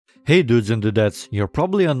Hey dudes and dudettes, you're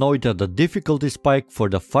probably annoyed at the difficulty spike for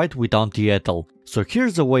the fight with Auntie Ethel, so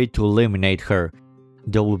here's a way to eliminate her.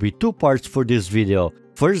 There will be two parts for this video.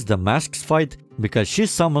 First the masks fight, because she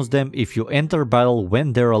summons them if you enter battle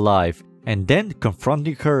when they're alive, and then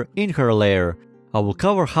confronting her in her lair. I will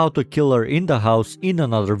cover how to kill her in the house in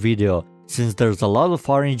another video, since there's a lot of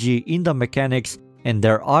RNG in the mechanics and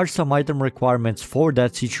there are some item requirements for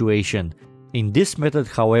that situation. In this method,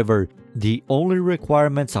 however, the only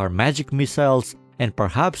requirements are magic missiles and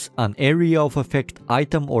perhaps an area of effect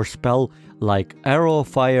item or spell like Arrow of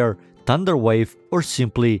Fire, Thunder Wave, or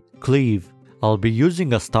simply Cleave. I'll be using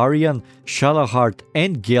Astarion, Shadowheart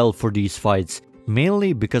and Gale for these fights,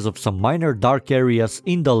 mainly because of some minor dark areas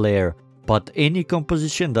in the lair, but any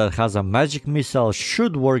composition that has a magic missile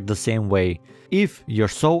should work the same way. If you're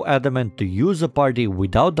so adamant to use a party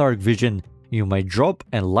without dark vision, you may drop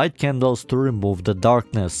and light candles to remove the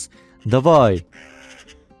darkness. Давай!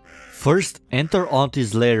 First, enter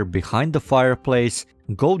Auntie's lair behind the fireplace,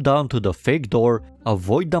 go down to the fake door,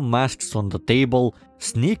 avoid the masks on the table,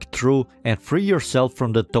 sneak through and free yourself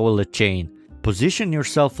from the toilet chain. Position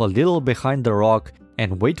yourself a little behind the rock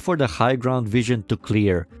and wait for the high ground vision to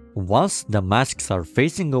clear. Once the masks are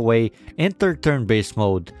facing away, enter turn-based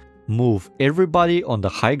mode. Move everybody on the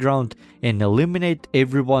high ground and eliminate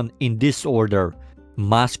everyone in this order: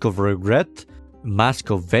 Mask of Regret, Mask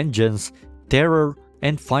of Vengeance, Terror,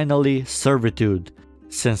 and finally Servitude.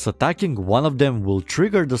 Since attacking one of them will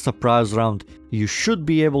trigger the surprise round, you should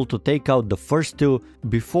be able to take out the first two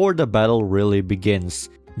before the battle really begins.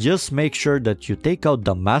 Just make sure that you take out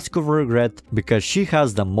the Mask of Regret because she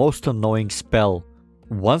has the most annoying spell.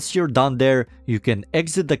 Once you're done there, you can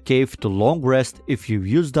exit the cave to long rest if you've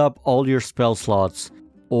used up all your spell slots.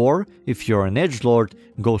 Or, if you're an edgelord,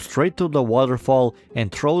 go straight to the waterfall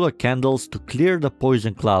and throw the candles to clear the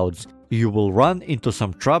poison clouds. You will run into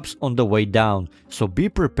some traps on the way down, so be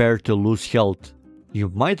prepared to lose health. You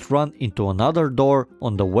might run into another door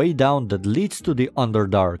on the way down that leads to the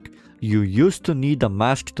Underdark. You used to need a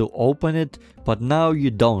mask to open it, but now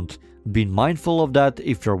you don't. Be mindful of that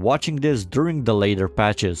if you're watching this during the later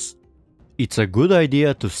patches. It's a good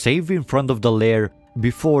idea to save in front of the lair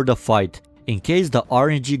before the fight, in case the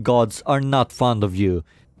RNG gods are not fond of you.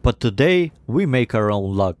 But today, we make our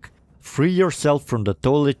own luck. Free yourself from the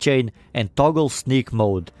toilet chain and toggle sneak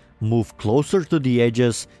mode. Move closer to the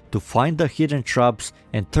edges to find the hidden traps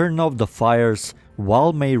and turn off the fires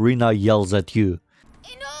while Mayrina yells at you.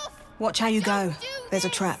 Enough! Watch how you go. There's a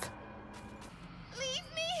trap. Leave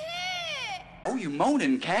me here! Oh, you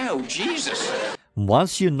moaning cow, Jesus!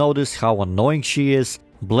 Once you notice how annoying she is,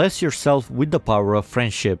 bless yourself with the power of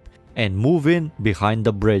friendship and move in behind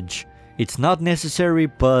the bridge. It's not necessary,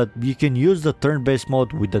 but you can use the turn-based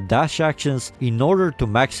mode with the dash actions in order to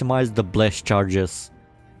maximize the bless charges.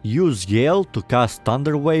 Use Gale to cast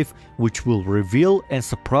Thunder Wave, which will reveal and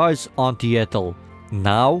surprise Auntie Ethel.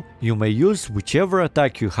 Now, you may use whichever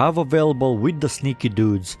attack you have available with the sneaky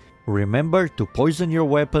dudes. Remember to poison your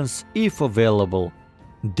weapons if available.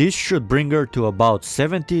 This should bring her to about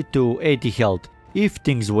 70 to 80 health if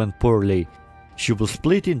things went poorly. She will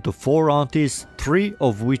split into 4 aunties, 3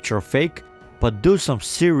 of which are fake, but do some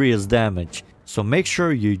serious damage, so make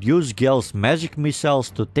sure you use Gale's magic missiles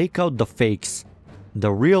to take out the fakes. The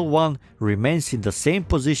real one remains in the same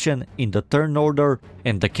position in the turn order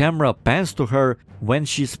and the camera pans to her when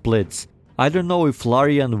she splits. I don't know if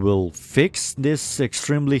Larian will fix this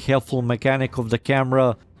extremely helpful mechanic of the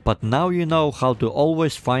camera, but now you know how to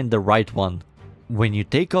always find the right one. When you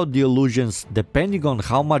take out the illusions, depending on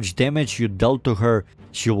how much damage you dealt to her,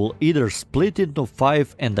 she will either split into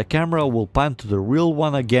 5 and the camera will pan to the real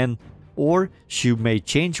one again, or she may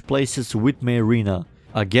change places with Mayrina.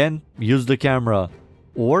 Again, use the camera.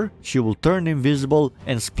 Or she will turn invisible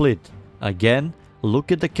and split. Again,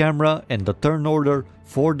 look at the camera and the turn order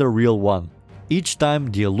for the real one. Each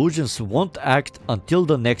time the illusions won't act until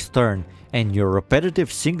the next turn, and your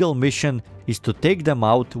repetitive single mission is to take them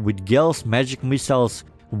out with Gale's magic missiles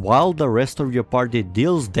while the rest of your party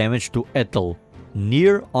deals damage to Ethel.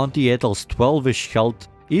 Near Auntie Ethel's 12ish health,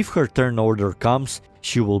 if her turn order comes,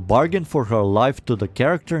 she will bargain for her life to the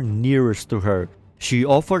character nearest to her. She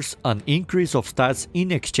offers an increase of stats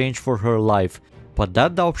in exchange for her life, but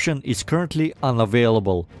that option is currently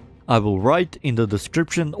unavailable. I will write in the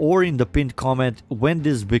description or in the pinned comment when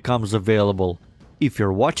this becomes available. If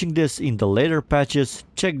you're watching this in the later patches,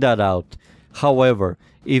 check that out. However,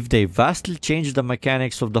 if they vastly change the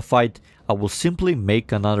mechanics of the fight, I will simply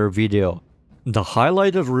make another video. The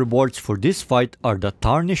highlighted rewards for this fight are the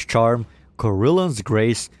Tarnished Charm, Corellan's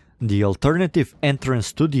Grace, the alternative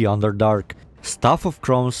entrance to the Underdark, Staff of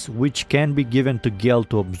Crones, which can be given to Gale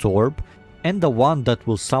to absorb, and the one that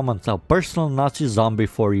will summon a personal Nazi zombie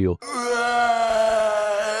for you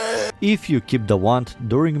if you keep the wand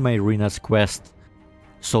during Mayrina's quest.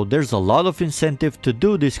 So there's a lot of incentive to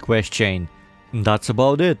do this quest chain. That's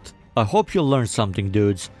about it. I hope you learned something,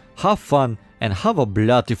 dudes. Have fun and have a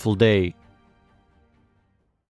beautiful day.